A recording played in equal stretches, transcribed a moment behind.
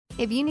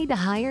If you need to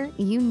hire,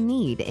 you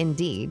need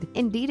Indeed.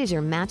 Indeed is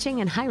your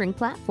matching and hiring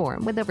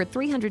platform with over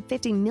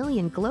 350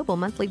 million global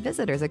monthly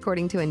visitors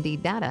according to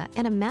Indeed data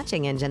and a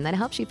matching engine that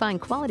helps you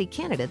find quality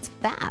candidates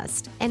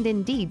fast. And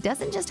Indeed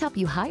doesn't just help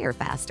you hire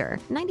faster.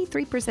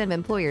 93% of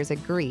employers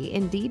agree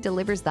Indeed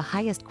delivers the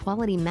highest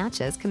quality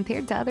matches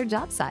compared to other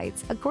job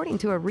sites, according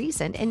to a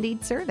recent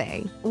Indeed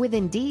survey. With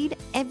Indeed,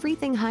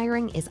 everything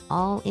hiring is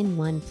all in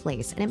one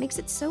place, and it makes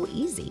it so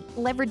easy.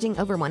 Leveraging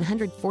over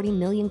 140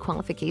 million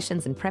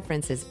qualifications and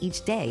preferences each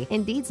day,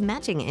 Indeed's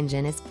matching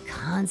engine is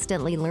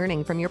constantly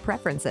learning from your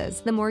preferences.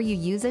 The more you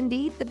use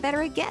Indeed, the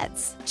better it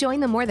gets. Join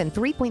the more than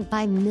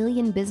 3.5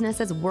 million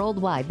businesses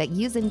worldwide that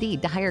use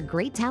Indeed to hire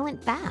great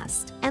talent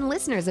fast. And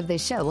listeners of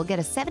this show will get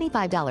a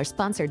 $75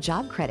 sponsored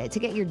job credit to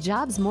get your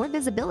jobs more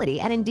visibility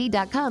at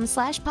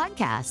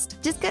Indeed.com/podcast.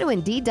 Just go to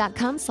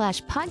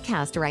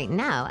Indeed.com/podcast right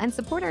now and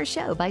support our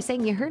show by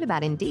saying you heard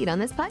about Indeed on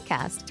this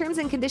podcast. Terms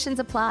and conditions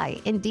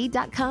apply.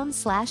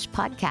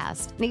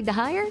 Indeed.com/podcast. Need to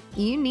hire?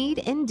 You need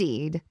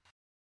Indeed.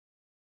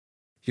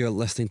 You're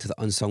listening to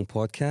the Unsung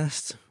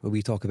Podcast, where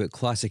we talk about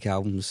classic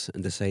albums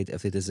and decide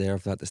if they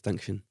deserve that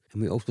distinction. And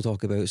we also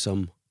talk about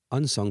some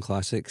unsung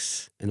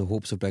classics in the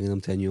hopes of bringing them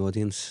to a new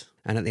audience.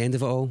 And at the end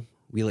of it all,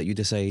 we let you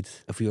decide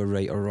if we were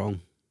right or wrong.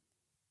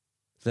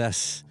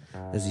 This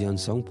is the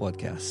Unsung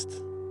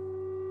Podcast.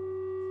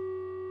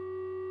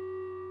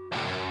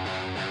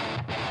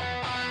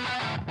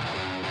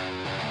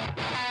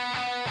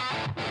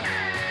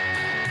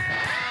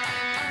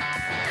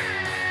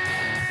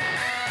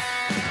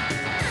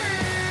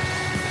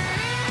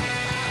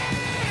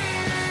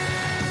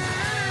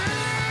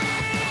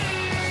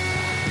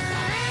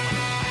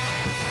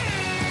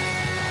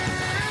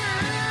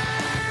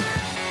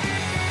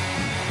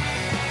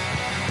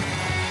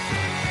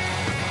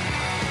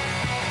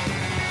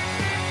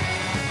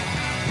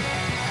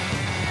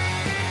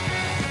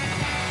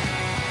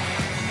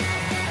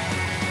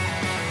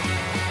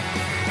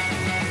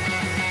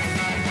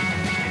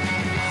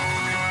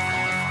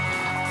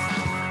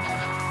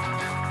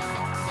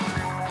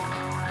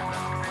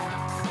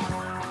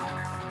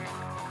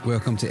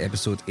 Welcome to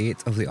episode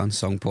 8 of the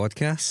Unsung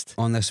Podcast.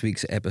 On this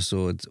week's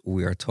episode,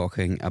 we are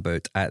talking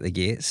about At the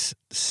Gates'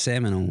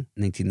 seminal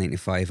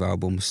 1995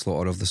 album,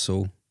 Slaughter of the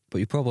Soul. But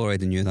you probably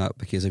already knew that,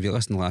 because if you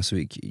listened last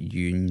week,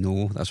 you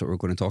know that's what we're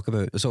going to talk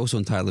about. It's also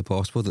entirely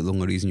possible that the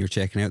only reason you're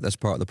checking out this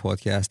part of the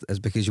podcast is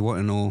because you want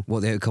to know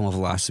what the outcome of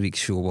last week's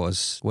show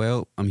was.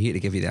 Well, I'm here to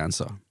give you the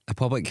answer. The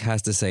public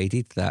has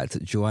decided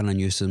that Joanna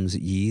Newsom's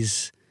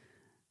Yeez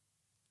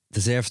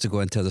deserves to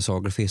go into a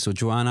discography. So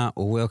Joanna,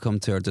 welcome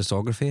to our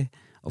discography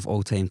of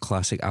all-time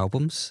classic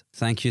albums.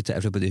 Thank you to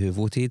everybody who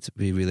voted.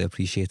 We really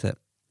appreciate it.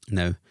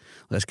 Now,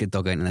 let's get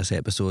dug into this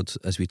episode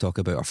as we talk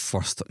about our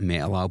first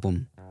metal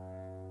album,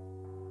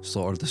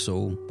 Slaughter of the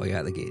Soul by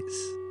At the Gates.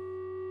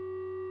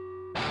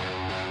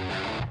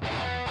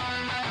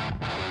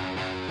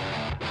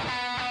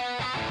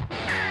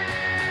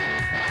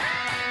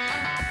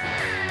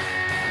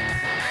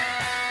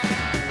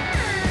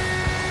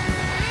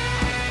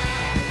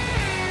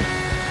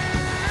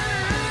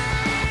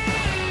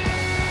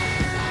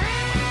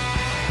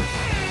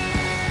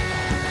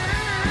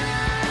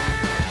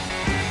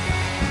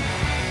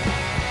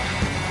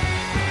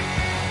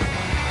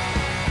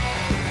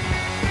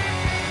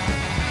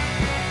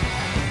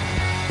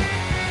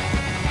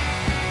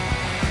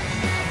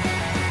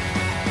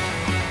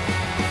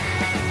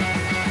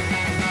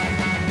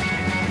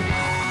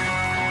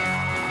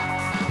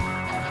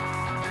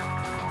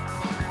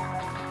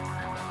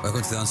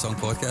 Welcome to the Unsung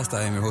Podcast.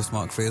 I am your host,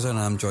 Mark Fraser, and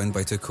I'm joined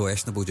by two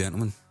questionable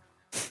gentlemen.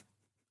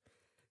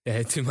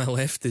 To my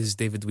left is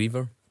David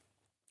Weaver,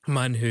 a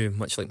man who,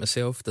 much like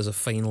myself, does a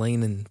fine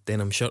line in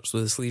denim shirts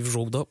with the sleeves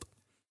rolled up.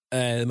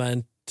 The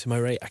man to my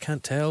right, I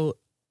can't tell.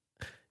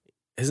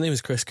 His name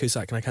is Chris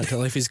Cusack, and I can't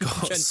tell if he's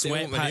got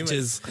sweat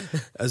patches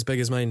as big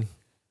as mine.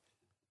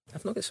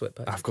 I've not got sweat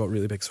patches. I've got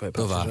really big sweat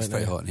patches. It's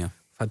very hot in here.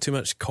 I've had too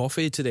much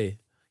coffee today.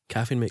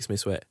 Caffeine makes me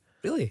sweat.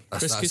 Really?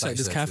 Chris Cusack,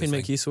 does caffeine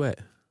make you sweat?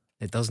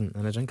 It doesn't,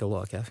 and I drink a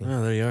lot of caffeine.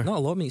 Oh, there you are. Not a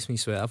lot makes me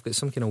sweat. I've got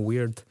some kind of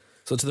weird...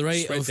 So to the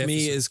right of deficit.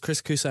 me is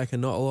Chris Cusack,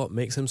 and not a lot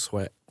makes him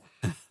sweat.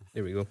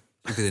 There we go.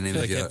 Should be the name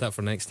I of your, get that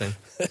for next time.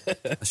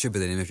 that should be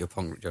the name of your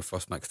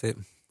first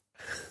mixtape.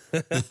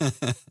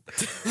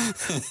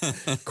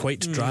 Quite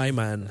dry,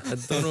 man. I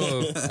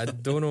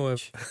don't know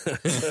if...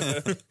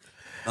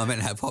 I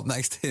meant hip hop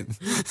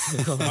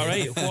mixtape. All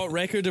right, what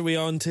record are we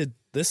on to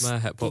this? My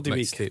hip hop week?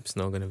 mixtape's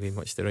not going to be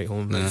much to write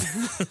home. No,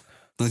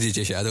 no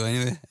DJ Shadow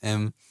anyway.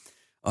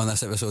 On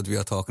this episode, we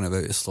are talking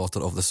about Slaughter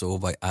of the Soul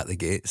by At the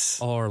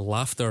Gates. Or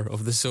Laughter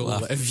of the Soul,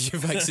 if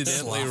you've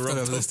accidentally rubbed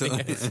of the Soul.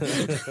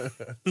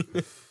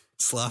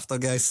 Slaughter,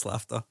 guys,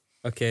 Slaughter.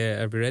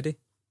 Okay, are we ready?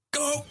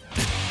 Go!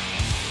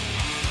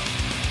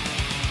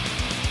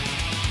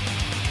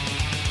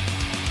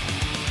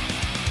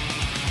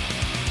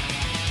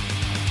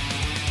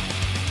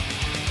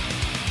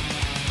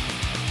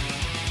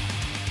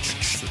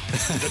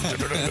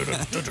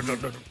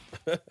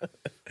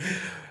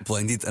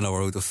 Blinded in a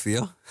world of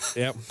fear.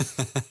 Yep.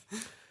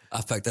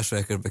 I picked this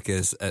record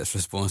because it's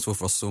responsible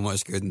for so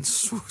much good and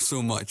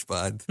so much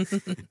bad.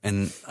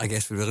 And I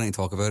guess we really need to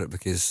talk about it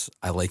because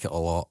I like it a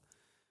lot.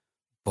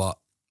 But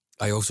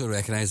I also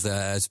recognise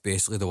that it's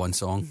basically the one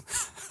song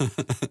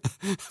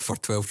for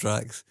 12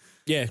 tracks.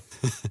 Yeah.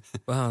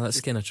 Wow,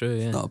 that's kind of true,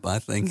 yeah. Not a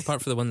bad thing.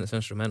 Apart from the one that's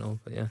instrumental,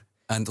 but yeah.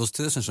 And those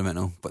two that's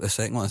instrumental, but the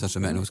second one that's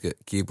instrumental's got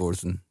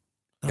keyboards and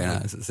kind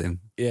of it's the same.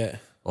 Yeah.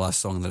 The last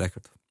song on the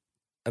record.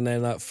 And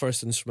then that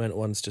first instrumental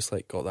one's just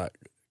like got that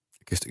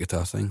Acoustic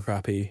guitar thing.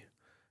 crappy,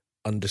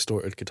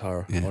 undistorted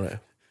guitar on it.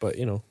 But,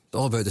 you know. It's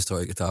all about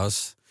distorted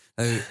guitars.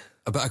 Now,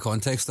 a bit of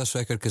context to this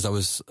record, because I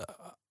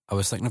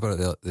was thinking about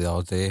it the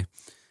other day,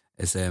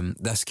 is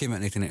this came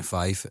out in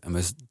 1985 and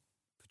was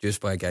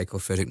produced by a guy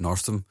called Fredrik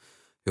Northam,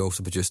 who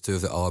also produced two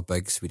of the other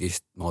big Swedish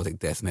melodic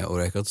death metal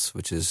records,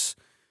 which is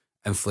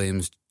In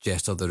Flames,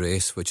 Jester the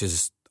Race, which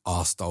is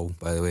arse-dull,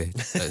 by the way.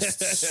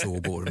 It's so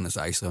boring, it's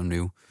actually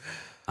unreal.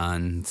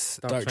 And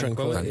Dark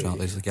Tranquility.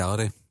 The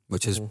Gallery,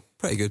 which is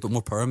pretty good, but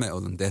more power metal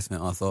than death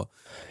metal, I thought.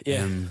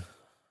 Yeah.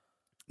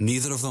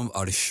 Neither of them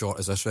are as short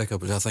as this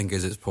record, which I think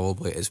is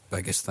probably its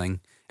biggest thing.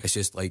 It's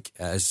just like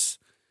it's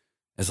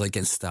like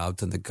getting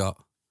stabbed in the gut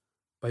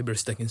By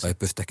Bruce Dickinson. by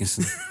Booth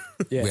Dickinson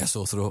Yeah. with a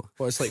sore throat.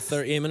 Well, it's like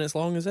 38 minutes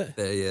long, is it?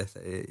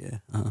 38,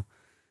 yeah.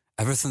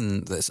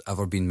 Everything that's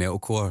ever been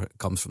metalcore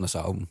comes from this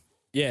album.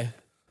 Yeah.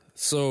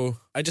 So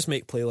I just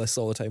make playlists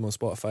all the time on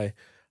Spotify.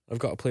 I've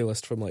got a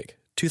playlist from like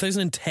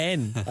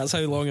 2010. That's how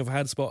long I've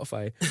had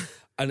Spotify.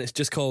 And it's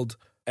just called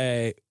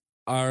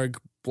Arg,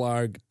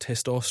 Blarg,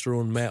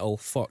 Testosterone, Metal,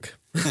 Fuck.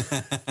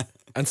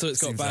 And so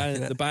it's got Seems like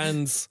it. the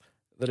bands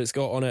that it's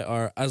got on it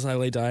are As I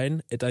Lay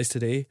Dying, It Dies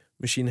Today,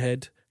 Machine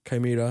Head,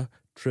 Chimera,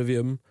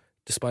 Trivium,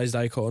 Despised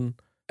Icon,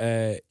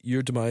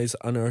 Your Demise,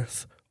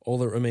 Unearth, All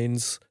That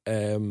Remains,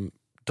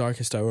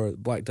 Darkest Hour,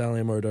 Black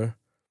Dahlia Murder,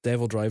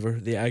 Devil Driver,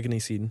 The Agony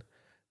Scene.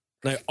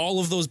 Now, all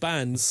of those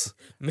bands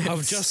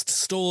have just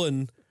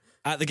stolen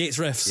At the Gates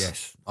riffs.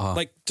 Yes.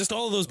 Like, just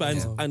all of those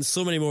bands and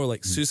so many more,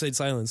 like Suicide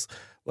Silence,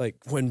 like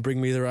when Bring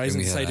Me the Horizon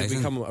Me the decided to Horizon.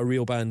 become a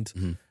real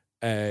band,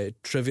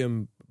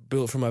 Trivium,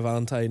 Bullet for My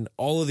Valentine,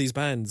 all of these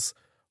bands,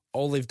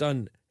 all they've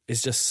done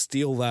is just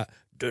steal that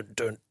dun,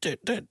 dun, dun,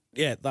 dun,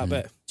 that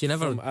bit. Do you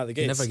never, from At the you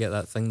Gates. never get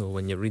that thing though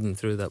when you're reading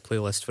through that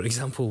playlist, for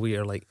example, where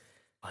you're like,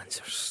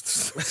 bands are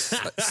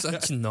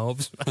such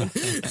knobs, man.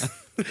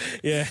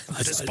 Yeah.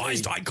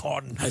 Despised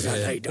Icon. As I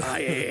Lay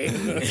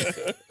Dying.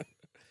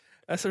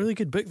 That's a really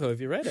good book, though. Have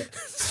you read it?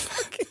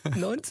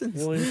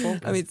 Nonsense. William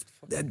Faulkner. I mean,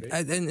 Fucking great.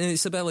 and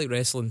it's a bit like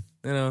wrestling,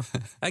 you know.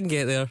 I can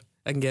get there.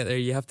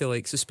 You have to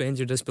like suspend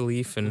your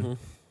disbelief and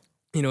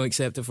you know,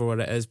 accept it for what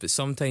it is. But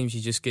sometimes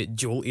you just get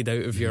jolted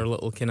out of your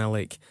little kind of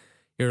like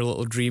your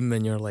little dream,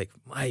 and you're like,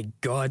 my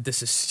God,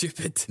 this is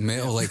stupid.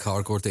 Metal like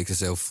hardcore takes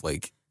itself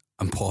like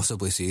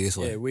impossibly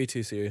seriously. Yeah, way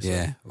too serious.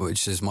 Yeah,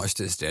 which is much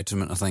to its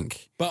detriment, I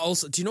think. But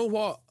also, do you know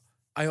what?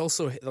 I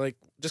also, like,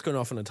 just going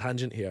off on a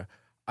tangent here,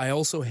 I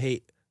also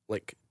hate,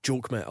 like,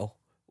 joke metal.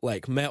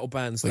 Like, metal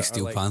bands Like that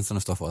Steel are, like, Panther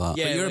and stuff like that.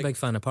 Yeah, But you're like- a big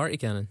fan of Party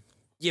Cannon.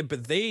 Yeah,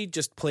 but they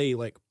just play,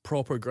 like,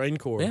 proper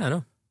grindcore. Yeah, I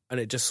know. And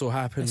it just so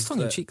happens It's tongue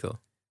in that- cheek though.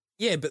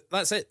 Yeah, but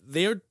that's it.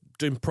 They're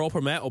doing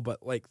proper metal,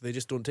 but, like, they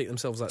just don't take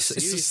themselves that It's-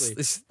 it's- seriously.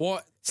 it's-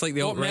 What? It's like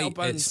the What metal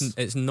alt-right. bands-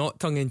 It's not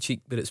tongue in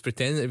cheek, but it's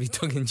pretending to be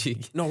tongue in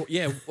cheek. No,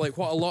 yeah, like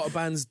what a lot of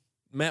bands,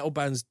 metal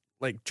bands,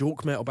 like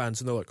joke metal bands,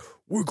 and they're like,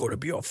 we're going to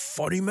be a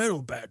funny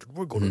metal band.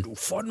 We're going to do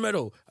fun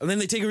metal. And then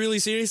they take it really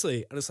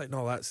seriously. And it's like,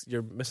 no,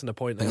 you're missing the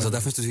point. I think there. there's a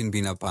difference between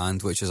being a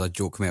band which is a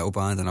joke metal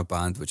band and a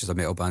band which is a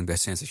metal band with a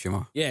sense of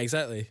humour. Yeah,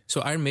 exactly.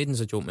 So Iron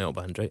Maiden's a joke metal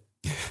band, right?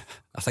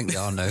 I think they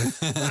are now.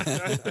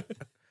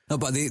 No,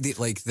 but they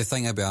like the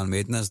thing about Iron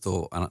Maiden is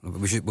though, and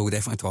we'll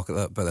definitely talk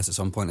about this at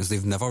some point, is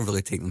they've never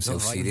really taken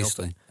themselves Not right,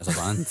 seriously as a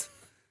band.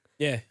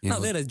 Yeah. You No,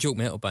 know, they're a joke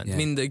metal band. Yeah. I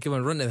mean, they go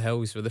and Run to the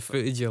Hills with the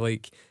footage of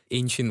like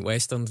ancient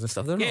westerns and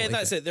stuff. They're not Yeah, like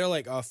that's it. They're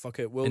like, oh, fuck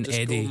it. We'll And just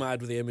Eddie. go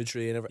mad with the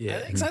imagery and everything. Yeah.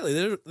 Exactly.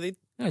 They're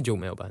a joke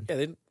metal band.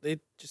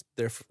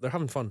 they're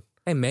having fun.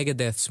 Hey,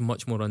 Megadeth's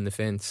much more on the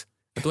fence.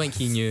 I don't think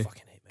he knew.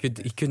 Fucking hate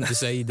He couldn't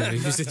decide if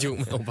he was a joke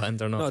metal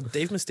band or not. No,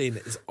 Dave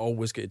Mustaine is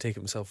always going to take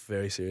himself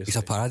very seriously. he's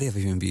a parody of a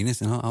human being,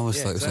 isn't he? I always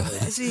Yeah, thought it was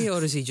exactly. Is he,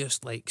 or is he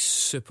just like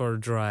super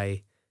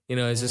dry? You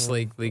know, it's just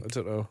like I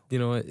don't know. you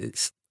know,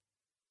 it's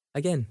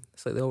again,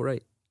 it's like the alt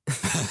right.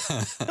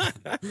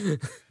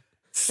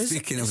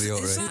 Speaking of the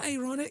Is alt-right, that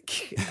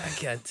ironic? I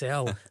can't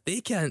tell. They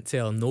can't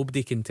tell.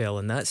 Nobody can tell,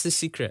 and that's the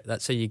secret.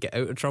 That's how you get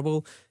out of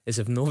trouble. Is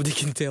if nobody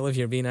can tell if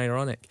you're being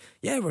ironic.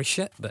 Yeah, we're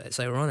shit, but it's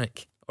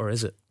ironic, or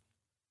is it?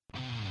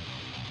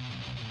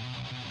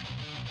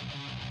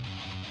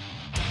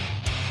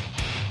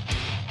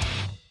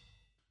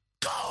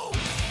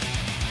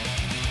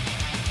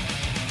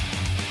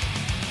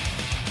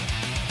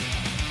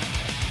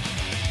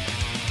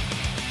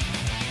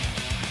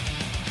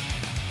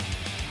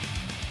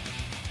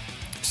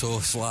 so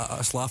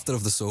Slaughter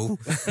of the Soul.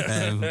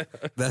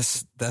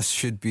 This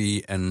should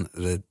be in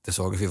the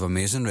discography of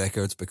amazing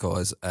records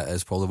because it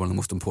is probably one of the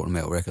most important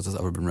metal records that's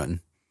ever been written.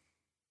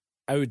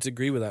 I would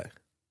agree with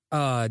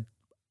that.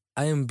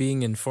 I am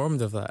being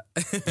informed of that.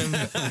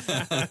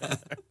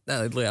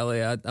 I'm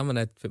going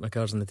to put my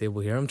cards on the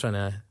table here. I'm trying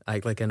to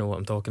act like I know what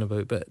I'm talking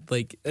about, but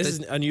like this is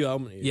a new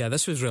album. Yeah,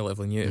 this was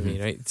relatively new to me,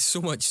 right?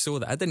 So much so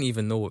that I didn't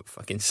even know what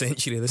fucking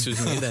century this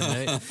was made in,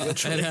 right?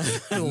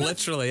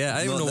 Literally, yeah.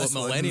 I didn't even know what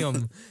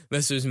millennium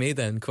this was made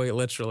in, quite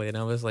literally. And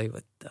I was like,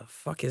 what the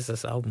fuck is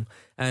this album?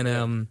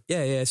 And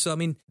yeah. So I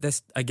mean,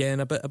 this again,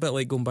 a bit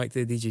like going back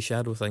to the DJ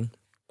Shadow thing.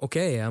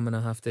 Okay, I'm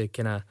gonna have to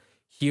kind of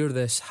hear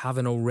this,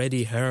 having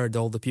already heard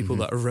all the people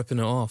that are ripping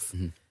it off,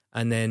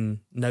 and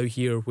then now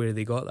hear where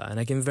they got that. And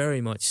I can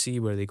very much see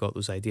where they got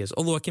those ideas.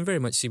 Although I can very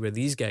much see where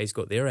these guys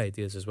got their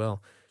ideas as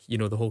well. You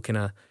know, the whole kind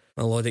of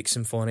melodic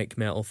symphonic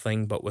metal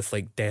thing, but with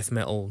like death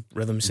metal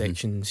rhythm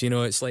sections. You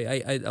know, it's like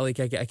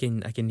I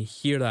can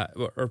hear that,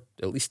 or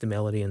at least the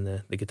melody and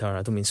the guitar.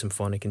 I don't mean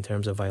symphonic in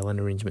terms of violin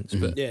arrangements,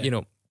 but you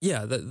know.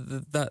 Yeah,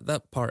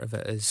 that part of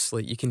it is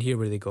like you can hear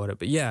where they got it.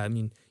 But yeah, I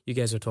mean, you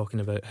guys are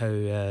talking about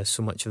how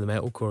so much of the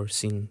metalcore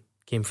scene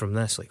came from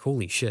this. Like,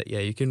 holy shit, yeah,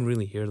 you can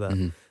really hear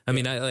that. I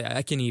mean,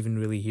 I can even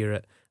really hear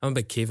it. I'm a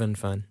big Cave-In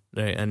fan,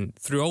 right? And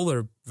through all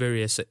their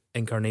various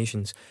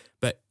incarnations,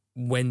 but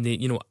when they,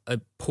 you know,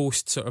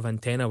 post sort of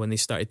Antenna, when they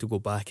started to go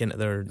back into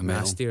their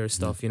nastier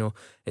stuff, you know,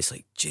 it's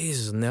like,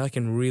 Jesus, now I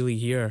can really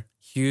hear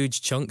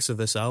huge chunks of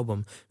this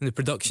album. And the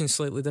production's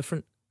slightly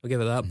different, I'll give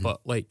it that,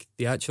 but like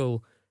the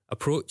actual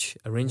approach,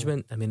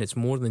 arrangement, I mean, it's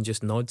more than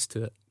just nods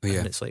to it.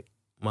 And it's like,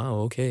 wow,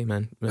 okay,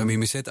 man. I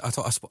mean, we said,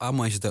 I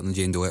mentioned it in the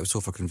Jane Doe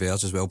episode for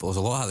Converge as well, but there's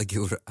a lot of the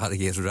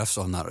Gates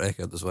riffs on that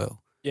record as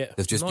well. Yeah,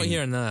 they've just not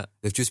hearing that.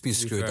 They've just been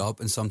screwed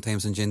up, and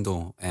sometimes in Jane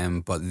Doe,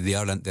 but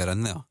they're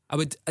in there. I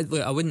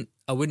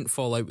wouldn't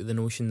fall out with the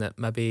notion that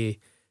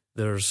maybe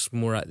there's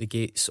more at the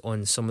Gates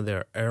on some of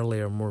their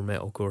earlier, more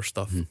metalcore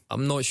stuff.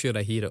 I'm not sure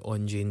I hear it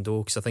on Jane Doe,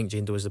 because I think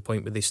Jane Doe is the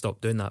point where they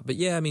stopped doing that. But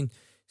yeah, I mean,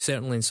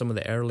 certainly in some of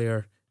the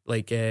earlier,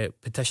 like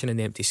Petition in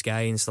the Empty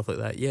Sky and stuff like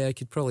that, yeah, I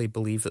could probably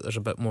believe that there's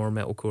a bit more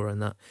metalcore in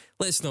that.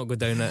 Let's not go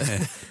down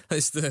that.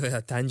 Let's do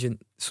a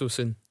tangent so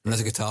soon. And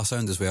there's a guitar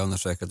sound as well on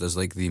this record. There's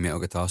like the metal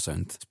guitar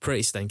sound. It's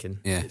pretty stinking.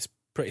 Yeah, it's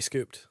pretty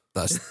scooped.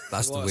 That's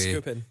the way.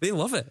 Scooping. They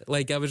love it.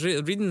 Like I was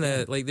reading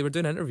like they were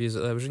doing interviews.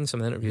 I was reading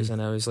some of the interviews,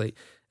 and I was like,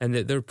 and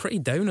they're pretty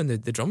down on the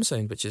drum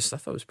sound, which is, I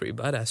thought was pretty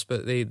badass.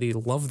 But they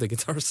love the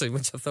guitar sound,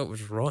 which I thought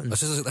was rotten.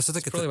 This is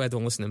probably why I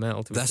don't listen to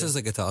metal. This is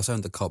the guitar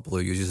sound that Cut Blue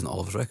uses in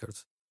all of his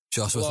records.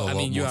 Just with I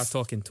mean, you are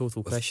talking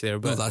total pish there,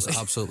 but no, that's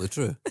absolutely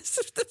true.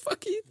 It's the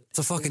fucking. It's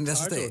a fucking.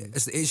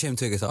 It's the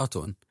HM2 guitar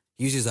tone.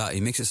 He uses that.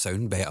 He makes it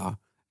sound better.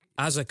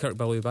 As a Kirk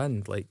Ballou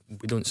band, like,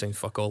 we don't sound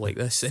fuck all like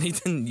this, and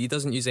he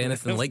doesn't use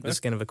anything like this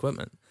kind of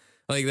equipment.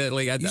 Like that,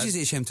 like he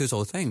uses HM2s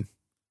all the time.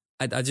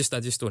 I just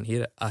don't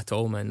hear it at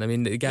all, man. I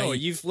mean, the guy. No,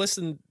 you've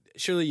listened.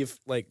 Surely you've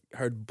like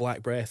heard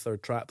Black Breath or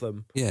Trap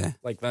Them. Yeah,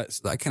 like that's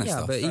that kind of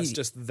stuff. But that's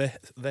just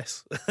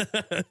this.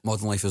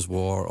 Modern Life is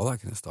War, all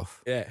that kind of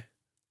stuff. Yeah.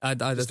 I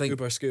think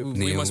scoop.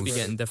 We must be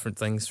getting different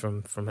things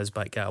from his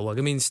back catalogue.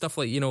 I mean, stuff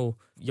like, you know,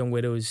 Young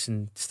Widows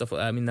and stuff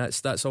like that. I mean,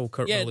 that's all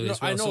Kurt Ballou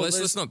as well. I know. So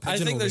let's not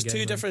pigeonhole. I think there's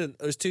two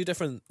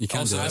different. You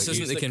can't do that. This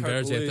isn't the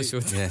Converge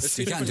episode. Yes,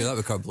 you can't do that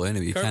with Kurt Ballou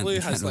anyway. Kurt Ballou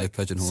has really like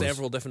pigeonhole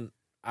several different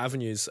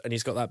avenues, and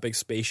he's got that big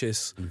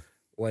spacious,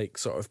 like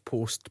sort of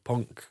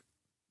post-punk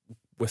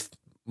with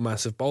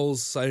massive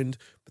balls sound.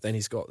 But then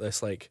he's got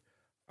this like,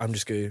 I'm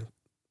just going to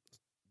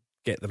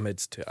get the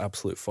mids to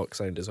absolute fuck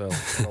sound as well.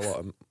 And a lot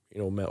of,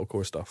 you know,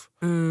 metalcore stuff.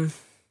 And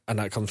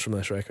that comes from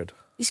this record.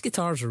 These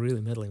guitars are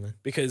really middling, man.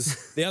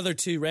 Because the other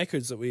two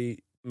records that we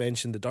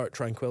mentioned, the Dark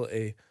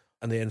Tranquility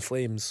and the In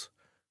Flames,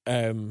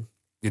 you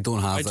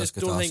don't have. I just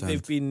don't think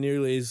they've been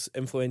nearly as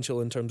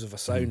influential in terms of a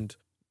sound.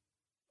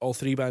 All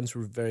three bands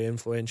were very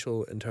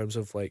influential in terms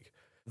of like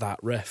that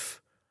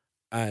riff.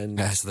 And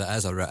yes, that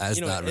is a riff.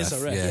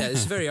 Yeah,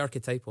 it's very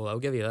archetypal. I'll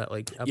give you that.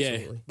 Like,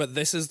 absolutely. Yeah, but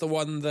this is the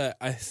one that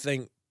I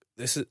think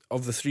this is,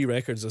 of the three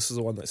records, this is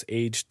the one that's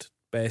aged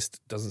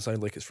best. Doesn't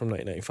sound like it's from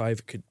 1995.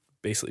 It could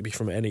basically be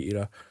from any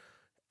era.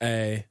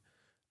 And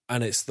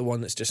it's the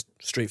one that's just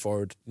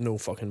straightforward, no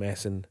fucking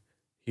messing.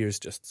 Here's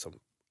just some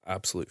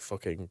absolute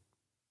fucking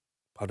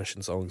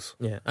punishing songs.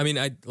 Yeah, I mean,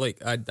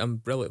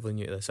 I'm relatively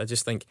new to this. I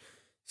just think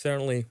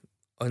certainly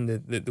on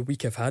the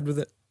week I've had with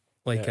it,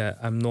 like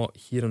I'm not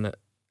hearing it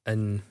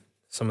in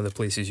some of the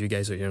places you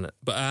guys are hearing it,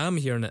 but I am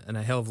hearing it in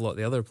a hell of a lot of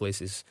the other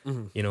places.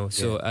 You know,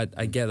 so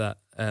I get that.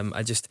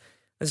 I just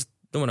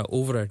don't want to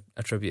over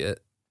attribute it,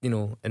 you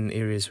know, in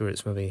areas where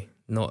it's maybe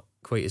not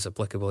quite as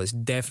applicable. It's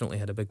definitely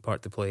had a big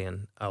part to play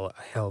in a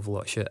hell of a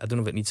lot of shit. I don't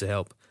know if it needs the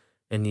help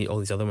in all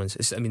these other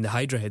ones. I mean, the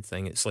Hydra Head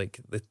thing, it's like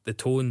the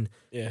tone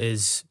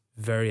is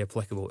very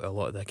applicable to a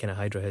lot of that kind of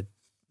Hydra Head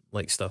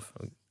like stuff.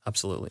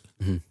 Absolutely.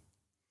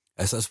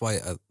 That's why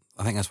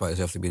I think that's why it's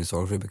definitely been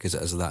discography, because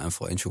it is that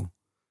influential.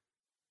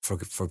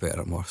 For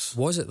better and worse.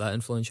 Was it that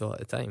influential at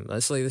the time?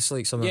 It's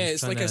like something. Yeah,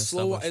 it's like a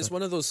slow. It's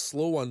one of those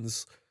slow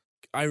ones.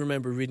 I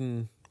remember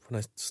reading when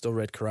I still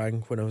read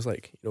Kerrang when I was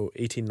like, you know,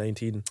 18,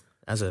 19.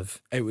 As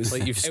if it was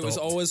like it was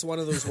always one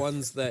of those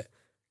ones that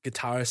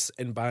guitarists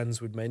in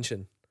bands would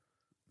mention.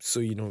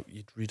 So, you know,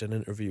 you'd read an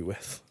interview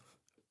with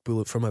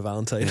Bullet for My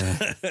Valentine,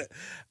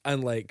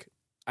 and like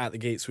At the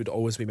Gates would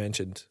always be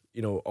mentioned.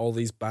 You know, all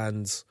these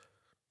bands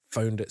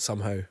found it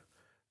somehow.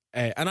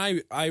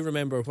 And I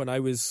remember when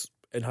I was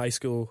in high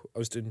school, I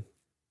was doing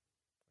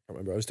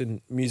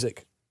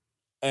music.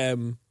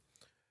 Might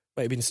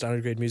have been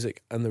standard grade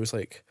music, and there was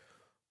like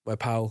my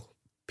pal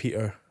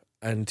Peter,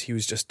 and he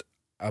was just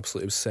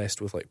absolutely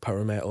obsessed with like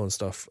power metal and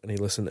stuff, and he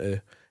listened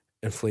to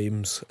In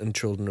Flames and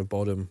Children of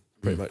Bodom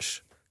pretty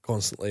much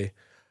constantly.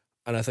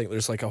 And I think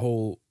there's like a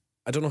whole,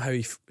 I don't know how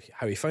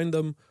he found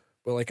them,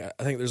 but like I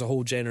think there's a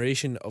whole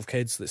generation of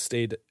kids that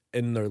stayed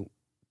in their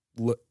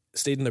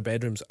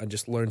bedrooms and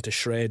just learned to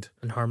shred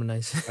and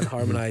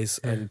harmonize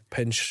and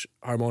pinch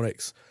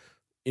harmonics.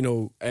 You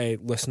know,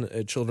 listen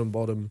to Children of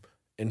Bodom,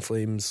 In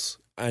Flames,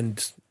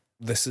 and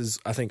this is,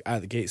 I think,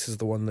 At the Gates is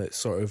the one that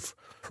sort of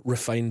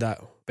refined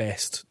that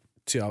best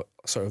to a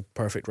sort of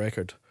perfect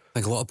record. I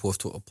think a lot of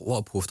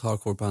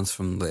post-hardcore bands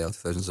from the early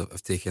 2000s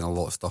have taken a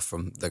lot of stuff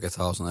from the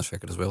guitars on this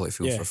record as well, like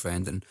Feel for a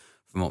Friend and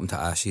From Autumn to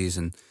Ashes,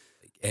 and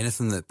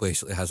anything that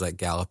basically has like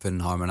galloping,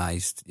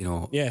 harmonised, you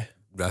know,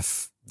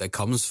 riff that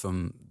comes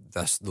from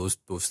those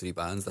three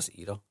bands, this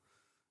era.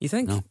 You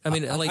think? No. I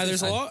mean,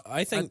 there's a lot.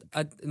 I think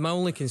my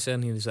only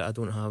concern here is that I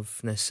don't have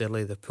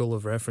necessarily the pool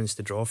of reference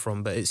to draw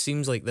from, but it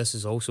seems like this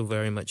is also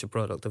very much a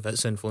product of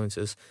its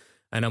influences,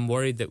 and I'm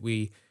worried that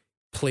we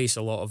place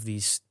a lot of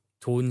these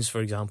tones,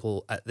 for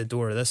example, at the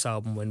door of this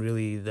album, when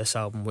really this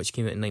album, which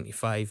came out in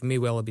 95, may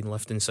well have been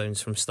lifting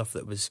sounds from stuff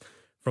that was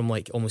from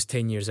like almost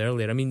 10 years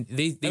earlier. I mean,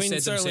 they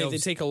said themselves, they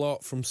take a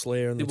lot from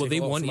Slayer, and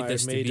they wanted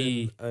this to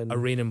be a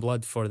Rain and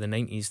Blood for the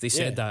 90s. They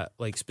said that,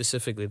 like,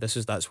 specifically,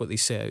 that's what they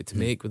set out to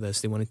make with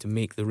this. They wanted to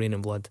make the Rain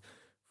and Blood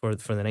for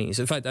the 90s.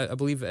 In fact, I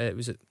believe it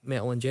was at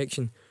Metal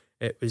Injection.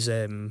 It was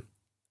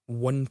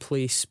one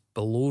place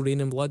below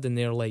Rain and Blood in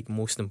their like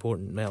most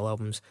important metal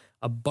albums,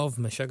 above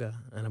Meshuggah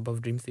and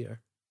above Dream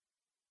Theater.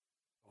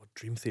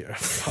 Dream Theater.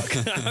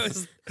 Fuck. I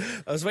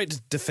was about to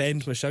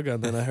defend Meshuggah,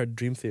 and then I heard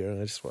Dream Theater, and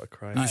I just want to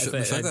cry.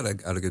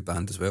 Meshuggah are a good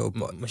band as well,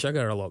 but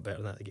Meshuggah are a lot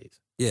better than At the Gates.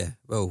 Yeah,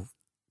 well,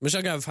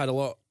 Meshuggah have had a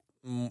lot.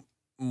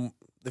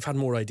 They've had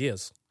more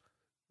ideas.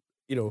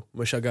 You know,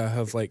 Meshuggah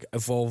have like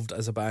evolved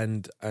as a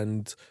band,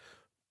 and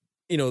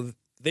you know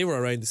they were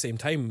around the same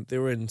time. They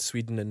were in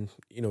Sweden in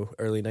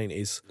early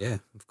 90s. Yeah,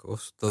 of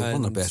course. One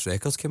of their best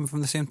records came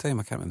from the same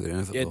time. I can't remember the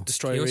name of it. Yeah, though.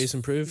 Destroy, Erase,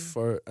 Improve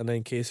for a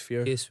 9K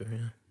Sphere.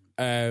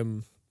 Yeah.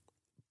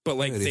 But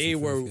like they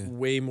were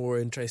way more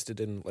interested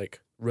in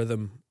like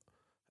rhythm,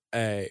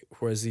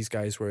 whereas these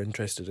guys were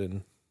interested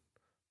in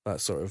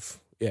that sort of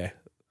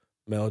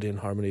melody and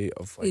harmony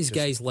of like these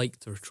guys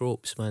liked their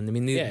tropes, man. I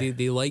mean,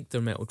 they liked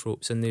their metal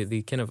tropes, and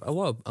they kind of a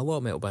lot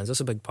of metal bands. That's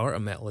a big part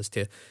of metal is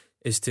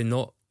to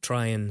not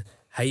try and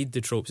hide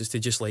the tropes, is to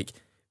just like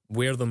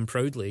wear them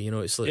proudly. You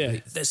know, it's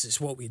like this is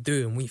what we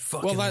do, and we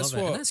fucking love it.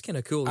 And that's kind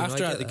of cool.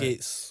 After At the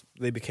Gates,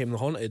 they became the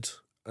Haunted,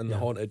 and the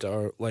Haunted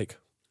are like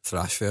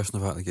thrash version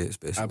of At the Gates,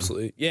 basically.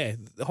 Absolutely, yeah.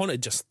 The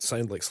Haunted just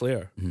sound like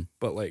Slayer,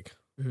 but like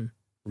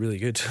really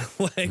good.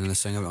 Like, and then they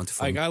sing about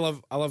like I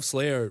love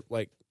Slayer,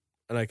 like,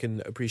 and I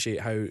can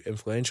appreciate how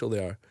influential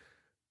they are.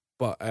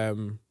 But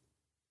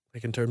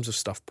like in terms of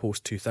stuff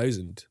post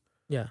 2000,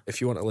 if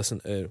you want to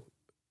listen to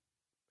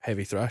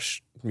heavy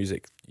thrash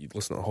music, you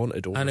listen to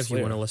Haunted over and if Slayer.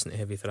 you want to listen to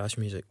heavy thrash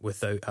music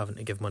without having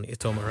to give money to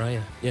Tom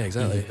Araya,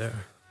 exactly.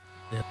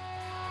 Yeah.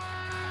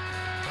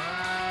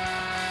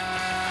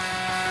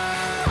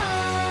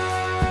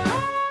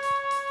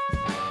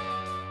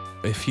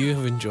 If you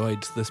have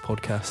enjoyed this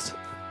podcast,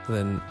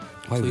 then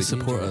please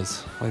support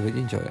us. Why would you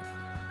enjoy it?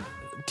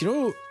 Do you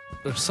know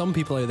there's some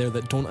people out there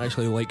that don't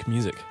actually like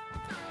music,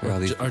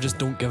 or just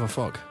don't give a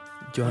fuck?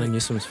 Joanna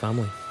Newsom's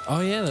family. Oh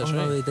yeah, that's right.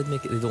 No, they did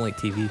make it. They don't like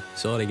TV.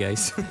 Sorry,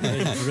 guys.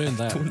 You've ruined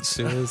that. Don't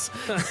sue us,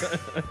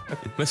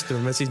 Mr.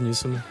 and Mrs.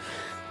 Newsom.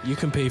 You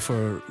can pay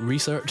for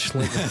research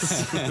like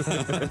this.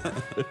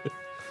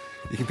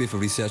 You can pay for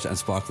research and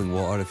sparkling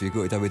water if you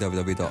go to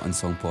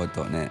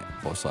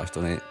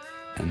www.unsongpod.net/donate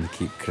and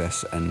keep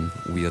Chris in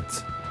weird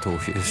toe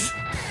shoes.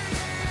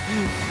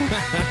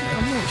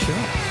 I'm not sure.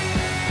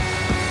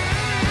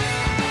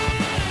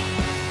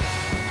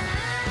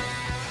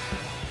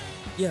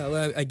 Yeah,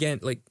 well, again,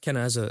 like kind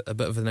of as a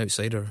bit of an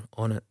outsider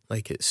on it,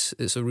 like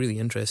it's a really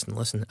interesting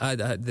listen.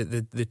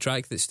 The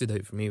track that stood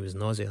out for me was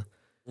Nausea.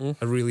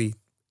 I really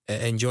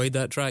enjoyed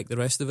that track. The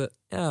rest of it,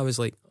 I was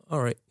like,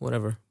 all right,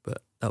 whatever.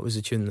 But that was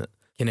a tune that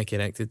kind of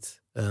connected.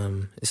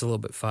 It's a little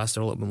bit faster,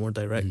 a little bit more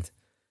direct.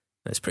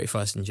 It's pretty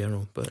fast in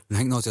general, but I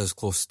think Nausea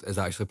is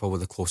actually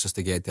probably the closest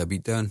to get to a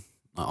beatdown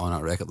on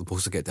that record, the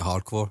closest to get to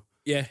hardcore.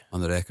 Yeah,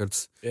 on the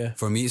records. Yeah,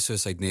 for me, it's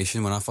Suicide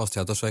Nation. When I first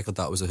heard this record,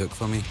 that was a hook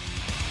for me.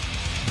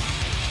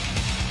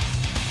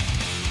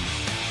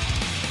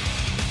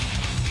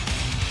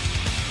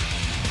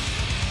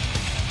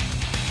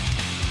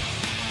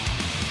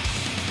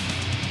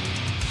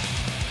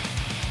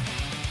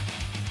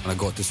 When I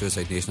got to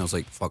Suicide Nation, I was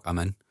like, fuck, I'm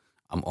in.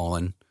 I'm all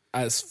in.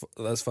 That's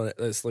funny.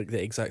 That's like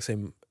the exact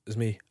same as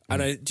me.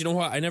 And do you know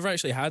what? I never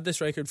actually had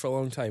this record for a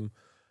long time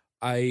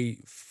I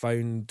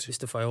found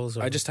Just the files.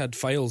 Or I just had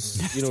files.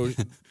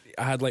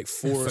 I had like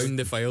 4. found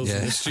the files in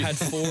the I street. had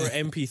 4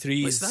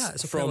 MP3s What's that?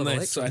 It's a from pile of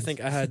this. So I electrons.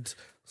 think I had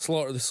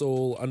Slaughter the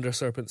Soul, Under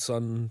Serpent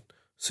Sun,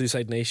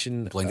 Suicide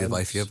Nation. Blinded and-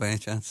 by Fear by any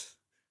chance?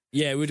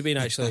 Yeah, it would have been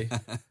actually.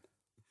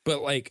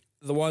 But like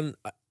the one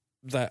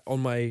that on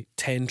my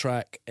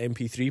 10-track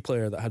MP3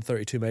 player that had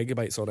 32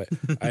 megabytes on it,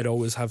 I'd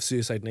always have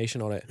Suicide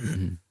Nation on it.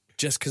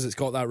 Just because it's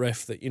got that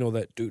riff that,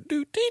 that do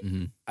do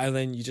do, and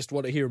then you just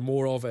want to hear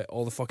more of it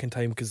all the fucking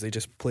time because they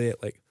just play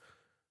it like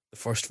the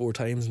first 4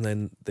 times and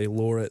then they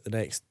lower it the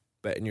next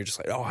bit and you're just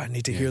like, oh, I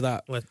need to hear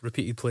that. With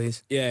repeated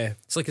plays. Yeah.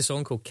 It's like a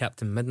song called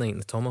Captain Midnight in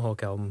the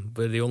Tomahawk album,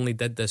 where they only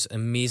did this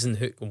amazing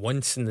hook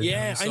once in the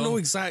Yeah, damn I know song.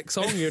 exact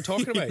song you're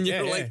talking about. And yeah,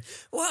 you're yeah. like,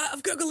 what?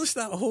 I've got to go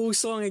listen to that whole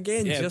song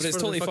again Yeah, just but it's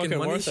for totally the fucking fucking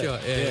money worth it.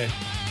 shot. Yeah.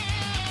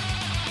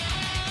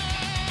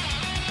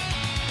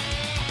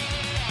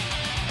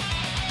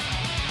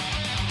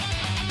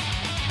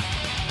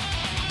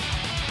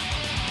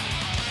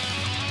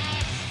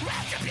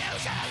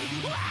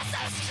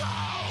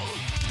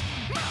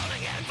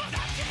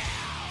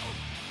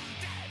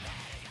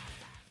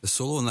 The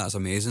solo on that's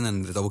amazing,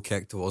 and the double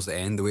kick towards the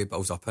end, the way it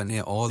builds up into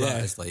it, all that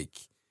Yeah. is like,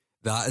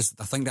 I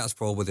think that's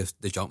probably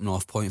the jumping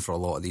off point for a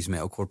lot of these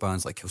metalcore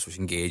bands like Killswitch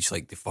Engage.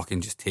 Like, they fucking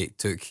just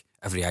took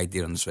every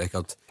idea on this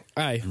record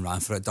Aye. and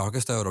ran for it.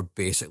 Darkest Hour are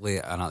basically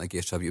an At the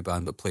Gates tribute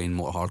band but playing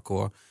more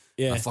hardcore.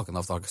 Yeah. I fucking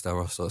love Darkest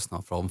Hour, so it's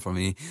not a problem for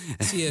me.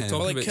 See, talking,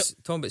 Well, like,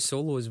 talking about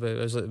solos, but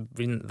I was like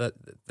reading that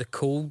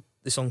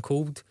the song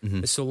Cold,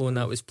 the solo in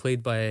that was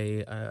played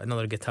by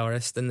another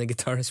guitarist, and the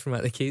guitarist from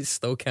At the Gates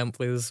still can't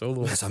play the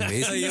solo. It's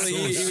amazing.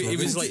 He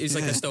was like,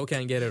 I still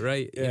can't get it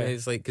right. Yeah.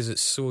 It's like, because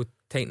it's so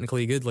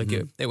technically good. Like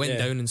it went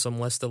Yeah. down in some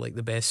list of like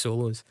the best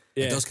solos.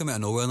 Yeah. It does come out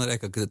of nowhere on the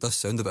record because it does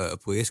sound a bit out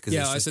of place. Cause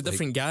Yeah, it's it's a just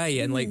different guy,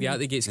 and like the At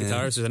the Gates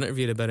guitarist was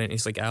interviewed about it, and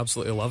he's like, I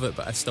absolutely love it,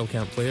 but I still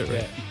can't play it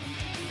right. Yeah.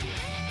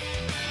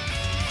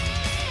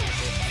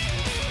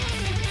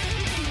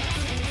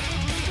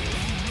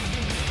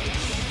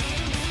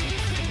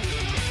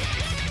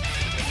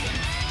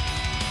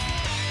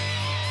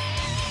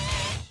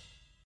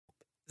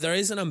 There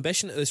is an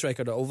ambition to this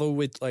record, although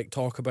we like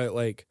talk about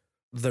like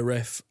the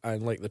riff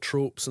and like the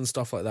tropes and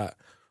stuff like that.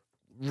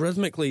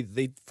 Rhythmically,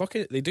 they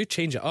do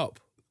change it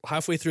up.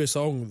 Halfway through a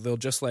song, they'll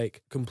just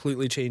like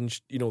completely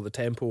change, the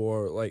tempo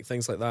or like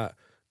things like that.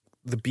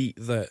 The beat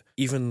that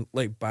even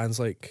like bands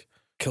like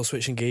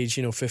Killswitch Engage,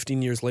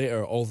 15 years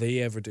later, all they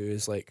ever do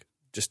is like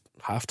just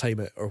halftime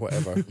it or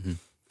whatever.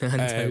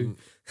 And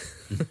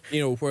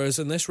Whereas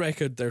in this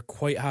record, they're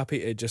quite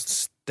happy to just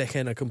stick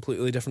in a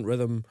completely different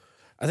rhythm.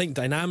 I think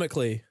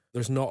dynamically,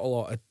 there's not a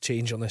lot of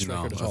change on this No,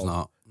 record at there's all.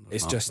 not.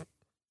 It's just,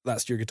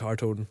 that's your guitar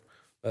tone.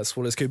 That's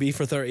what it's going to be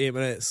for 38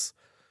 minutes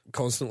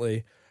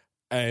constantly.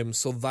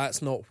 So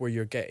that's not where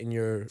you're getting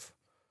your,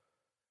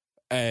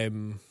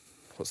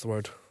 what's the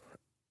word?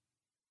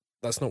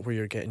 That's not where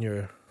you're getting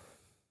your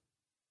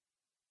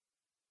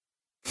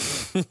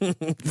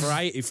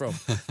variety from.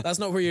 That's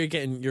not where you're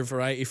getting your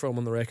variety from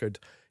on the record.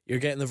 You're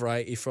getting the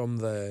variety from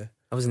the...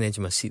 I was on the edge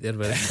of my seat there,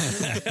 but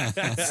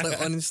it's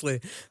like, honestly,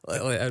 like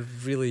I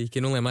really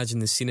can only imagine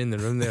the scene in the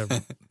room there.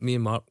 Me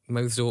and Mark,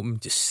 mouths open,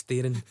 just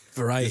staring.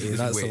 Variety,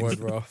 that's the waiting. word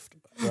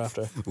we're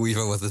after.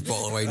 Weaver with his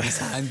bottle of wine in his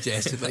hand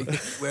gestured like,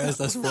 where's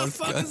this one?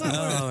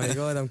 Oh my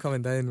god, I'm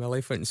coming down. My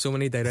life went in so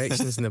many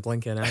directions in the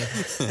blink of an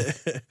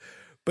eye.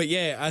 But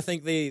yeah, I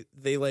think they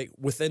like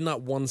within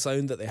that one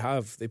sound that they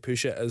have, they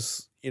push it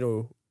as,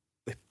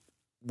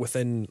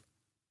 within,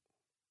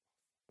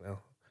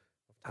 well,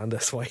 hand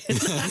this way.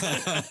 Let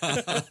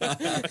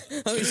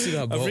me see that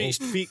I've bottle.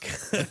 reached peak.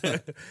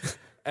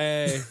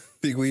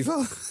 Big Weaver.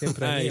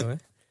 Tempranillo,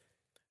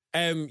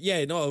 eh?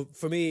 Yeah, no,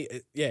 for me,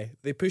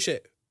 they push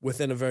it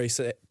within a very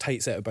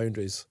tight set of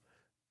boundaries.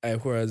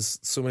 Whereas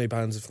so many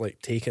bands have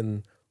like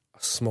taken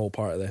a small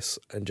part of this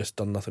and just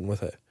done nothing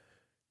with it.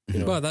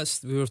 Well,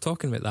 we were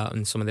talking about that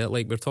in some of the,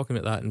 like, we were talking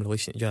about that in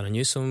relation to Jana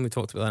Newsom. We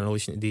talked about that in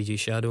relation to DJ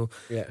Shadow.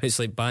 Yeah. It's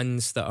like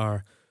bands that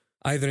are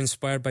either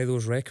inspired by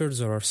those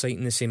records or are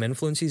citing the same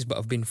influences, but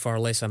have been far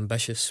less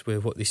ambitious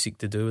with what they seek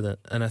to do with it.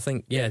 And I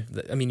think,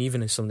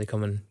 even as somebody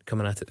coming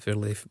at it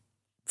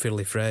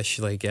fairly fresh,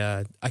 like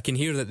I can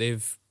hear that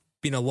they've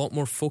been a lot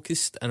more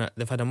focused and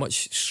they've had a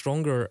much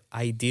stronger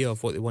idea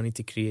of what they wanted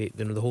to create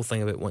than the whole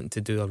thing about wanting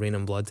to do a Rain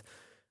and Blood.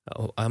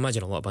 I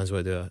imagine a lot of bands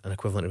would do an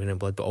equivalent of Rain and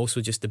Blood, but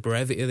also just the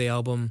brevity of the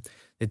album,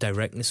 the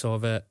directness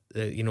of it,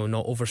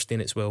 not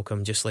overstaying its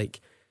welcome, just like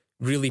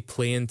really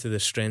playing to the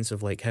strengths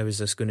of like, how is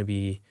this going to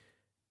be,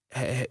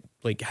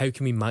 like, how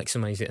can we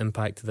maximise the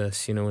impact of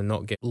this, and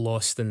not get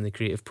lost in the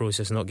creative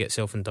process, not get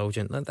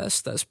self-indulgent.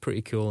 That's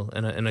pretty cool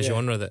in a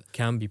genre that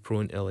can be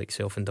prone to like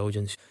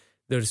self-indulgence.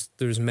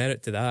 There's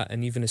merit to that,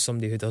 and even as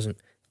somebody who doesn't,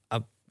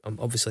 I'm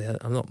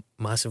not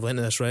massively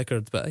into this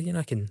record, but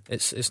I can.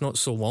 It's not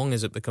so long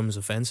as it becomes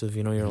offensive.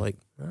 You're like,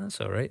 that's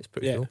all right. It's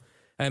pretty cool.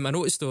 I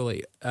noticed though,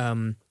 like,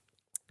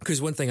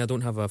 because one thing, I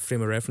don't have a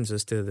frame of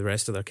references to the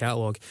rest of their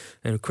catalogue,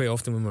 and quite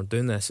often when we're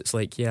doing this, it's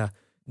like,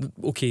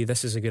 okay,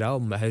 this is a good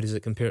album, but how does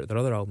it compare to their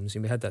other albums?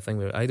 And we had that thing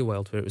with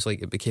Idlewild where it was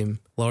like it became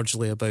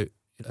largely about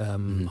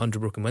 100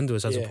 Broken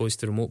Windows as opposed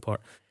to Remote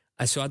Part.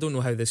 So I don't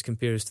know how this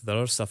compares to the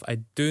other stuff. I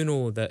do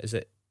know that, is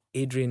it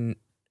Adrian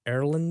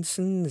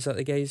Erlandson? Is that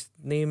the guy's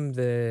name?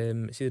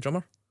 Is he the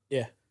drummer?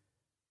 Yeah.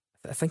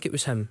 I think it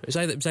was him. It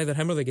was either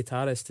him or the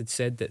guitarist had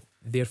said that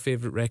their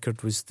favourite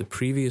record was the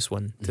previous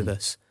one to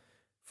this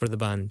for the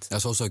band.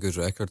 That's also a good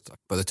record.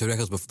 But the two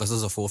records, this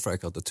is a fourth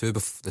record.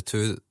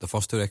 The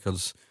first two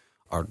records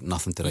are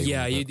nothing to write.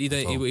 Yeah,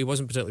 he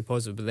wasn't particularly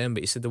positive about them,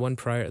 but he said the one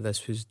prior to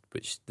this,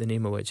 which the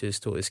name of which is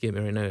totally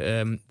escaping me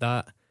right now,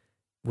 that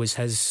was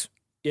his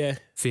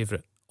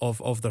favourite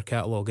of their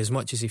catalogue, as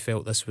much as he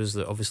felt this was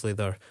obviously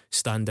their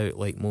standout,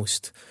 like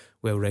most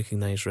well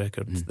recognised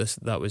record.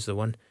 That was the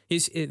one.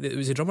 It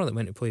was a drummer that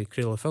went to play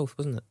Cradle of Filth,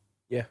 wasn't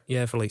it?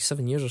 Yeah, for like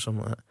 7 years or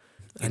something like that.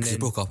 And he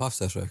broke up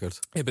after this record.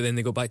 Yeah, but then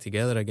they got back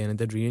together again and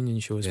did reunion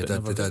shows. Yeah,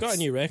 but they've got a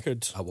new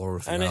record at War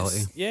with and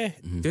Reality.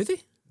 Do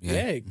they?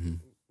 Yeah.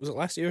 Was it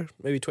last year?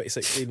 Maybe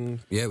 2016.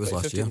 Yeah, it was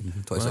last year,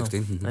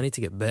 2016. Wow. I need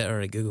to get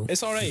better at Google.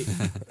 It's all right.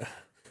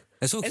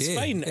 It's okay. It's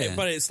fine,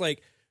 but it's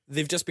like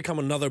they've just become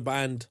another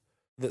band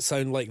that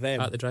sound like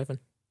them at the drive-in.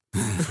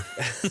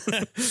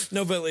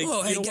 No, but like,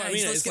 oh, you know guys, what I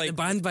mean? let's It's get like the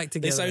band back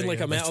together. They sound like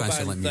a metal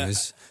band like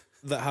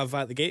that have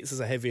At the Gates as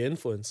a heavy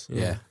influence.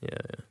 Yeah.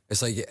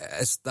 It's like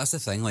that's the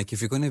thing. Like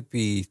if you're going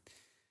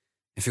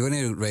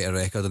to write a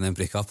record and then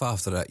break up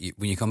after it,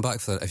 when you come back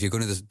for it, if you're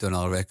going to do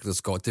another record, it's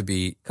got to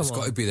be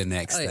the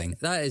next thing.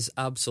 That is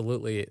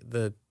absolutely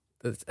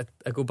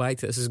I go back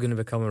to this is going to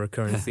become a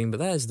recurring theme, but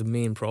that is the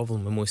main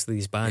problem with most of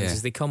these bands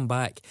is they come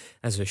back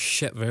as a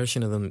shit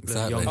version of them,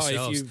 exactly. their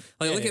young selves.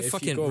 Look at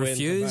fucking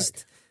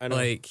Refused.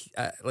 Like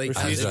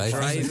Refused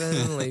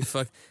Driving,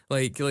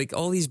 like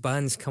all these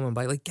bands coming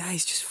back. Like,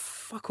 guys, just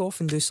fuck off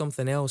and do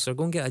something else, or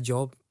go and get a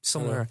job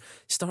somewhere.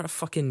 Start a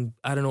fucking,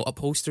 I don't know,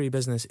 upholstery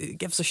business. It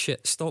gives a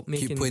shit. Stop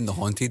making. Keep playing the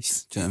Haunted.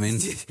 Do you know what I mean?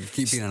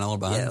 Keep being another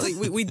band. Yeah,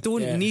 like we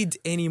don't need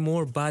any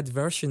more bad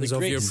versions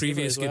of your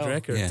previous good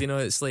record. Yeah. You know,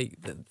 it's like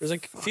there's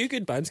like a few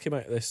good bands came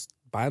out of this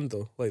band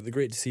though. Like The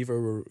Great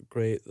Deceiver were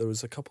great. There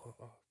was a couple.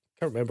 I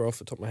can't remember off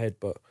the top of my head,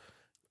 but.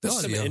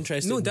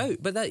 Interesting. No doubt,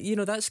 but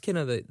that's kind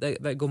of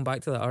that going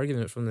back to that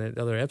argument from the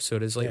other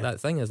episode is like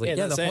that thing is like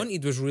the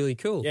Haunted was really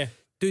cool. Yeah.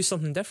 Do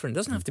something different. It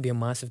doesn't have to be a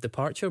massive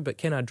departure, but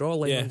kind of draw a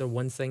line under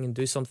one thing and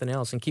do something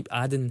else and keep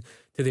adding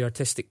to the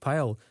artistic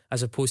pile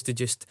as opposed to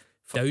just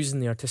dousing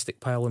the artistic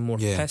pile in more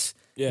piss.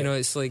 Yeah. You know,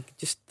 it's like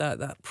just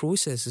that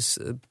process is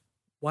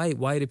why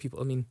do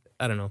people? I mean,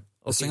 I don't know.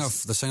 Okay.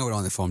 The singer went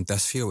on to form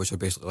Dysphere, which are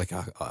basically like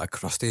a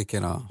crusty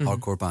kind of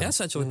hardcore band. Yeah, that's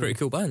actually a pretty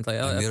cool band.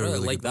 Like, I really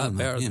like that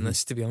better than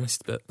this, to be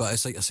honest. But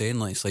it's like you're saying,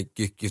 like it's like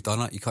you've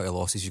done it, you cut your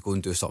losses, you go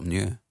and do something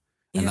new,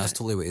 and that's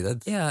totally what he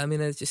did. Yeah, I mean,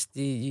 it's just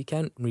you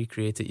can't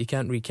recreate it, you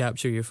can't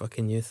recapture your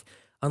fucking youth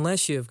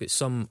unless you've got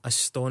some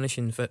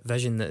astonishing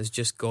vision that has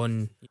just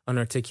gone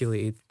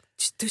unarticulated.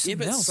 Just do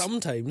something else.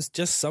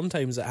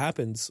 Sometimes it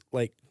happens.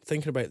 Like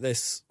thinking about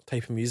this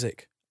type of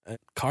music,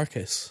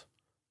 Carcass.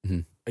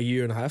 A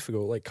year and a half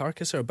ago, like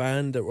Carcass are a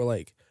band that were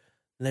like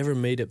never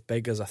made it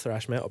big as a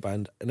thrash metal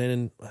band, and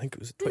then I think it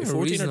was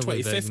 2014 or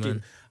 2015.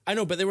 Big, I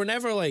know, but they were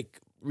never like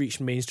reached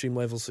mainstream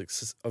levels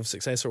of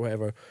success or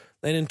whatever.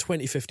 Then in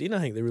 2015, I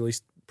think they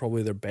released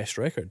probably their best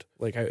record,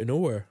 like out of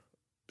nowhere.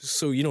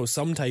 So you know,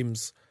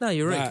 sometimes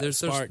you're right.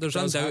 There's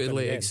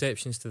undoubtedly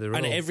exceptions to the rule,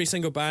 and every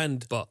single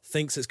band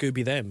thinks it's going to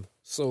be them.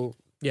 So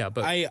yeah,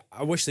 but I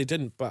wish they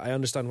didn't, but I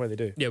understand why they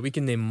do. Yeah, we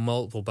can name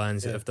multiple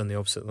bands that have done the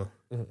opposite though.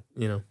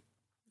 You know.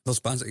 Those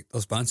bands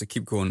that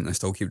keep going and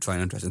still keep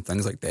trying interesting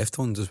things like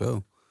Deftones as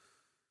well.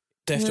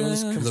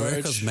 Deftones, Converge. The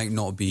records might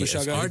not be as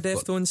good, are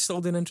Deftones still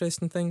doing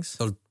interesting things?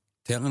 They're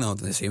technically not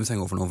doing the same thing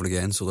over and over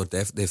again, so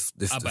they're they've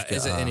but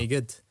is it any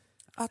good?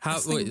 I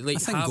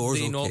think have Gore's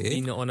they not okay.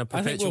 been on a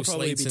I think we'll perpetual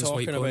probably slide be since talking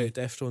White about Pony?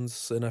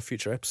 Deftones in a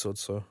future episode,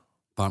 so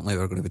apparently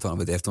we're going to be talking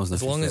about Deftones in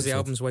as long as the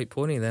album's White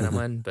Pony, then I'm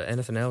in. But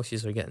anything else,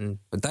 you're getting.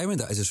 But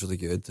Diamond Eyes is really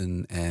good,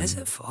 and is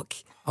it? Fuck.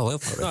 I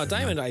love that record. No,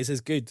 Diamond Eyes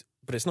is good,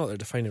 but it's not their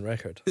defining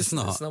record. It's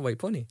not. It's not White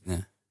Pony.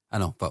 Yeah, I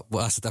know, but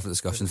that's a different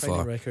discussion the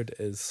defining record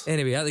is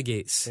anyway. At the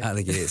Gates. At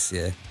the Gates,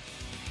 yeah.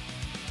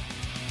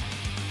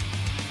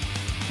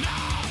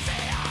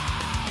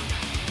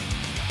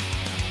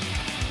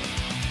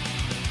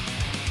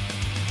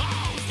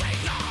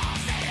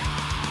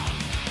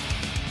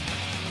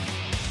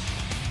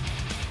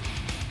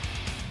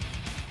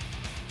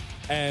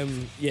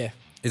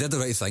 He did the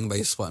right thing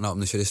by splitting up,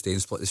 and they should have stayed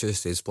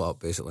split up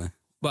basically.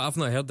 But I've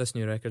not heard this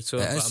new record, so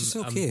it's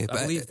okay.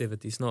 I believe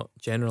David. He's not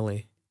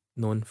generally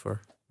known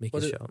for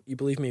making shit up. You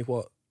believe me?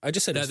 What I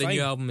just said. That the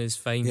new album is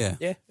fine. Yeah,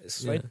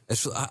 it's fine.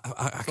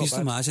 I can just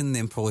imagine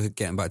them probably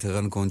getting back together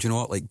and going, do you know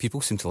what? Like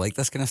people seem to like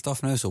this kind of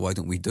stuff now, so why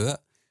don't we do it?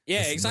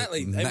 Yeah,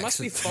 exactly. It must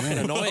be fucking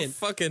annoying.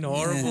 Fucking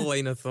horrible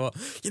line of thought.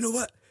 You know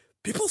what?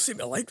 People seem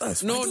to like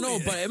this. No,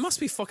 but it must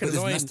be fucking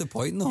annoying. That's the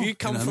point, though. You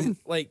come from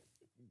like.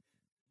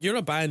 You're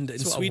a band in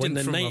Sweden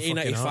in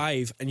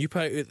 1995 and you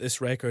put out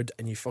this record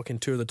and you fucking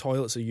tour the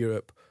toilets of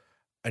Europe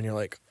and you're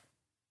like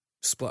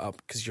split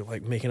up because you're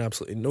like making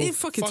absolutely no. You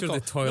fucking tour the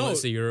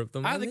toilets of Europe.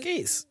 At the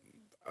Gates,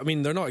 I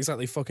mean, they're not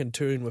exactly fucking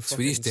touring with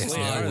Swedish fucking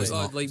Destiny Slayer, are was they?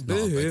 not- like it's not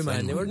a big boo-hoo, man.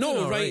 thing. They were No,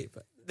 doing all right.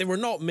 but- They were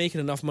not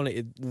making enough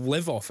money to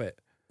live off it.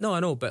 No, I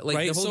know, but like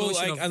right? the whole So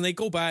notion like, of and they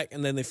go back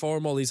and then they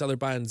form all these other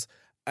bands,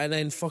 and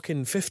then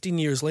fucking 15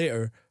 years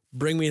later,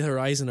 Bring Me the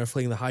Horizon are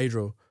playing the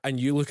Hydro, and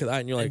you look at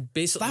that and you're like, And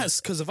basically-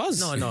 that's because of us.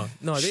 No.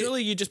 They,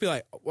 Surely you'd just be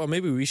like, well,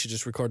 maybe we should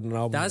just record an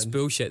album. that's then.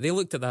 bullshit. They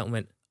looked at that and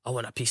went, I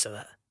want a piece of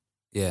that.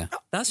 Yeah.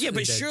 That's Yeah, what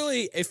they but did.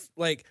 surely if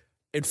like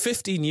in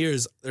 15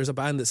 years there's a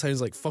band that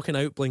sounds like fucking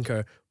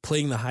Outblinker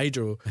playing the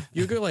Hydro,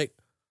 you go like,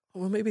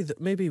 oh, well,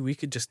 maybe we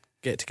could just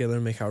get together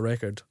and make our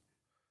record.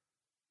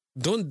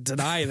 Don't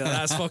deny that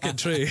that's fucking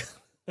true.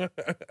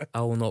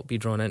 I will not be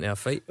drawn into a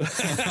fight.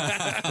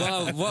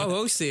 Well, what I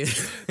will say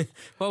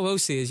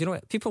is, you know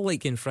what? People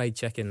like getting fried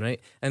chicken, right?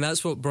 And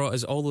that's what brought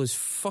us all those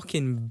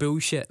fucking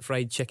bullshit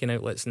fried chicken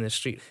outlets in the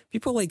street.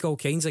 People like all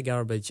kinds of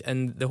garbage,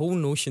 and the whole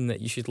notion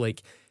that you should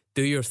like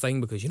do your thing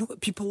because you know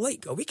what people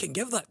like, oh, we can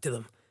give that to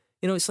them.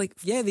 You know, it's like,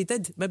 yeah, they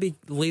did maybe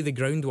lay the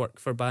groundwork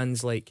for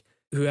bands like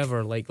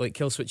whoever, like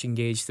Killswitch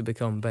Engage to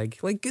become big.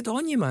 Like, good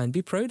on you, man.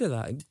 Be proud of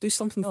that. Do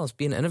something else.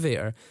 Be an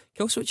innovator.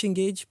 Killswitch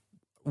Engage,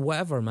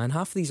 whatever, man.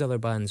 Half of these other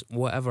bands,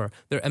 whatever,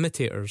 they're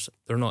imitators.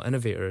 They're not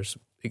innovators.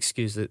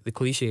 Excuse the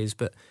cliches,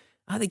 but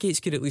At the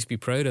Gates could at least be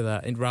proud of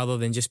that, and rather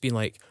than just being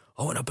like,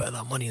 I want a bit of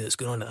that money that's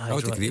going on at the Hydro. I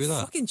would agree with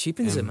that. Fucking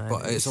cheapens it, man.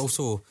 But it's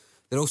also,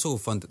 they're also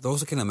fun. They're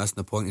also kind of missing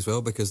the point as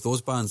well, because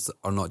those bands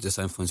are not just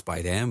influenced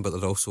by them, but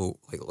they're also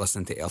like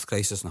listening to Earth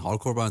Crisis and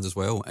hardcore bands as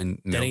well. And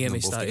Didn't melding get them me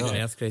both started together.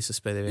 on Earth Crisis,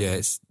 by the way.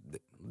 Yeah,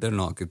 they're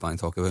not a good band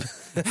to talk about.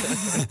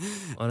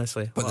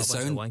 Honestly. But What the a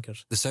bunch of sound,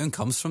 wankers. the sound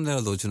comes from there,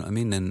 though. Do you know what I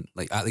mean? And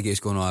like At the Gates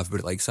going, oh,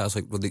 everybody likes that. It's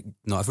like, well,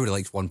 not everybody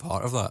likes one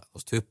part of that.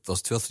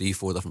 There's two or three,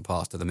 four different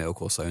parts to the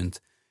metalcore sound.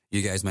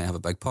 You guys might have a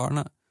big part in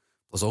it.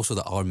 There's also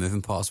the other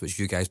moving parts which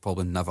you guys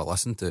probably never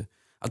listened to.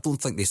 I don't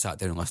think they sat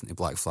down and listened to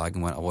Black Flag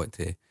and went, I want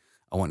to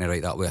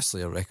write that with a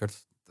Slayer record.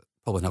 That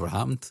probably never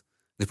happened.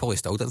 They probably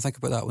still didn't think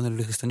about that when they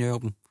released a new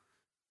album.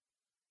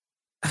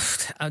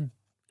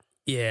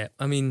 Yeah,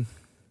 I mean,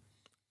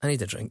 I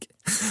need a drink.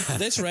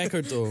 This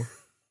record, though,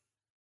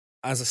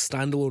 as a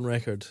standalone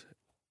record,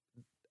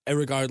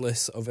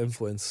 irregardless of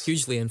influence,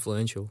 Hugely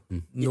influential.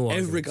 No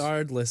arguments.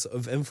 irregardless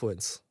of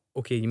influence,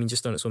 Okay, you mean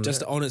just on its own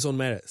just merit? on its own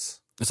merits.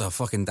 It's a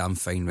fucking damn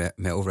fine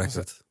metal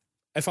record.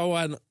 If I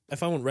want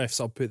riffs,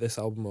 I'll put this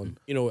album on.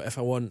 You know, if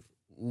I want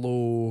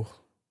low,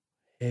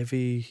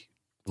 heavy,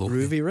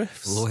 groovy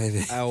riffs, Low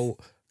heavy. I'll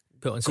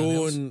Put on something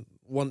go else. and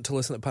want to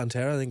listen to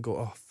Pantera, and then go,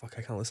 oh fuck,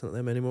 I can't listen to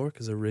them anymore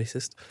because they're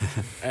racist.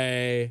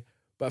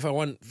 But if I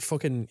want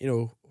fucking,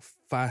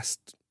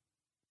 fast,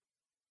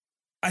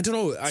 I don't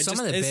know. Some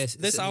of the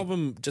best- This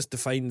album just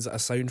defines a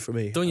sound for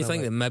me. Don't you And I'm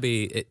think like, that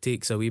maybe it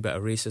takes a wee bit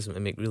of racism to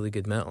make really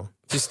good metal?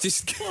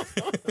 Just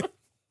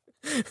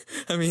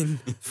I mean,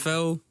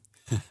 Phil,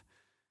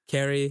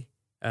 Kerry,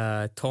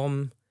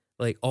 Tom,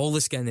 like all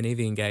the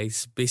Scandinavian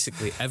guys,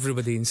 basically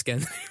everybody in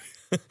Scandinavia.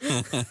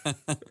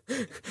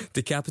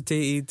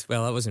 Decapitated.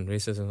 Well, that wasn't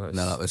racism. That was,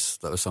 No,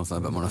 that was something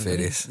a bit more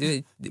nefarious.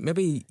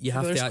 Maybe you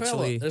have there's to quite a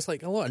actually lot, there's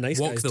like a lot of nice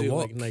walk guys the do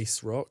walk. like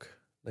nice rock,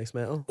 nice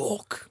metal.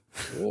 walk.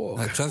 Whoa.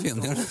 Like Trivium,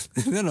 they're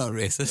not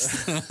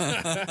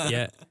racist.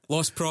 Yeah,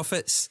 Lost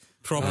Prophets,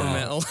 proper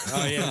metal.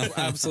 Oh yeah,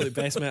 absolute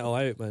best metal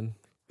out, man.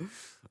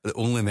 The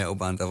only metal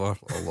band ever,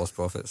 or Lost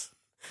Prophets.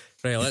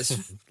 Right,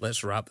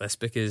 let's wrap this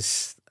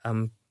because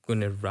I'm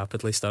going to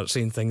rapidly start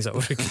saying things that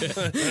were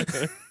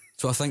good.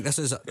 So I think this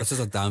is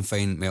a damn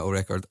fine metal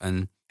record,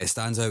 and it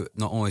stands out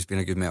not only as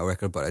being a good metal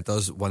record, but it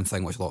does one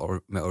thing which a lot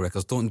of metal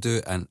records don't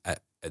do, and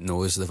it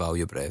knows the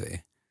value of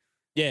brevity.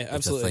 Yeah, Which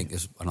absolutely. I think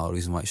is another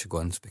reason why it should go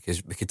on,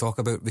 because we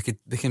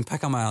can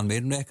pick a Iron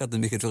Maiden record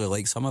and we could really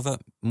like some of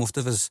it. Most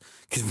of us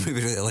could maybe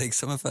really like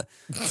some of it,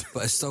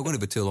 but it's still going to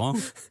be too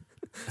long.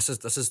 This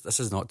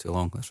is not too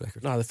long, this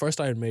record. No, the first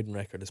Iron Maiden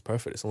record is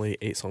perfect. It's only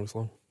 8 songs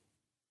long.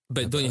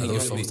 But don't you think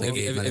Those if, songs like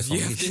 8 minutes if you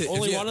long have each. to,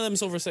 Only one of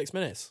them's over 6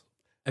 minutes.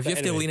 if you have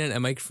to anyway. lean into a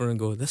microphone and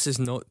go, this is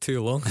not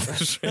too long.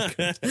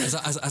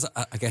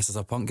 I guess as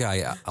a punk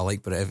guy, I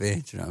like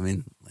brevity. Do you know what I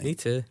mean? Like, Me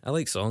too. I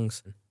like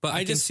songs, but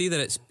I can see that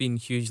it's been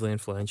hugely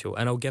influential,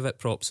 and I'll give it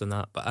props on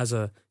that. But as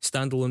a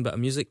standalone bit of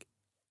music,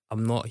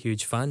 I'm not a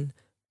huge fan.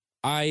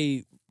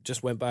 I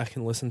just went back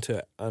and listened to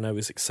it, and I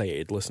was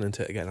excited listening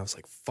to it again. I was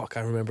like, fuck,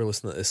 I remember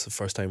listening to this the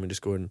first time and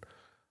just going,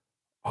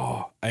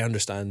 oh, I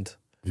understand.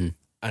 Mm.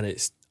 And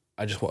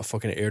I just want a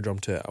fucking eardrum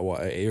to it. I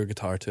want an air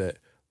guitar to it.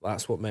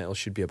 That's what metal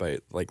should be about.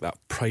 Like that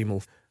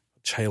primal,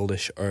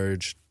 childish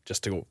urge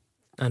just to go.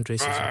 And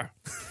racism.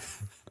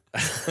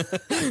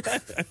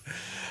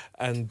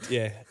 And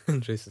yeah.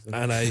 And racism.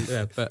 And I.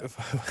 Yeah, but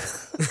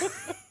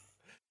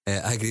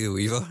I agree with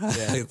Weaver.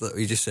 Yeah.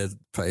 You just said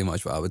pretty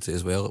much what I would say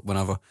as well.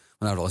 Whenever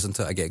I listen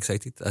to it, I get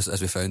excited,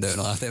 as we found out in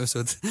the last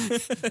episode.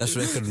 This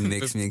record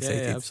makes me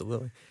excited. Yeah,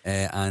 absolutely.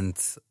 And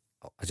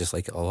I just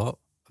like it a lot.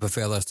 I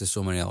prefer this to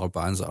so many other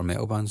bands that are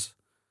metal bands.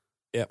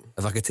 Yeah.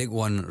 If I could take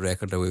one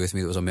record away with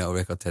me that was a metal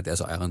record to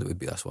Desert Island, it would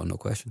be this one, no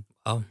question.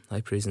 Oh, high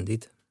praise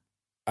indeed.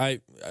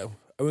 I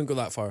wouldn't go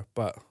that far,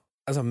 but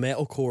as a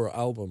metalcore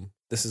album,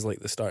 this is like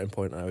the starting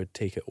point. I would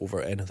take it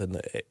over anything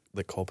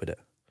that copied it.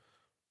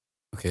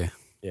 Okay.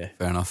 Yeah.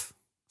 Fair enough.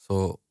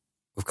 So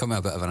we've come at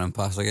a bit of an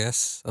impasse, I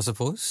guess, I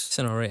suppose. It's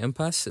an alright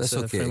impasse. It's That's a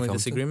okay to friendly come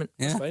to. disagreement.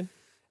 Yeah. That's fine.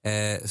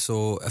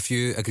 So if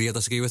you agree or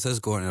disagree with us,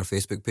 go on our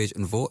Facebook page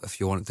and vote if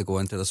you want it to go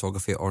into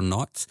discography or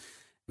not.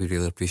 We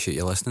really appreciate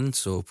you listening,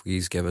 so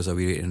please give us a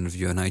wee rating and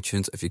review on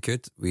iTunes if you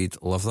could. We'd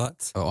love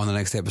that. On the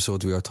next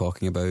episode, we are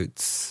talking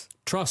about...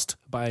 Trust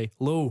by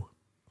Low.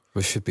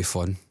 Which should be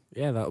fun.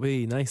 Yeah, that'll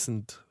be nice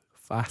and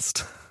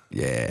fast.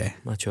 Yeah.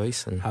 My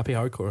choice, and Happy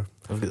hardcore.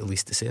 I've got the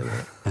least to say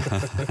about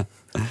it.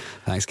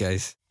 Thanks,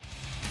 guys.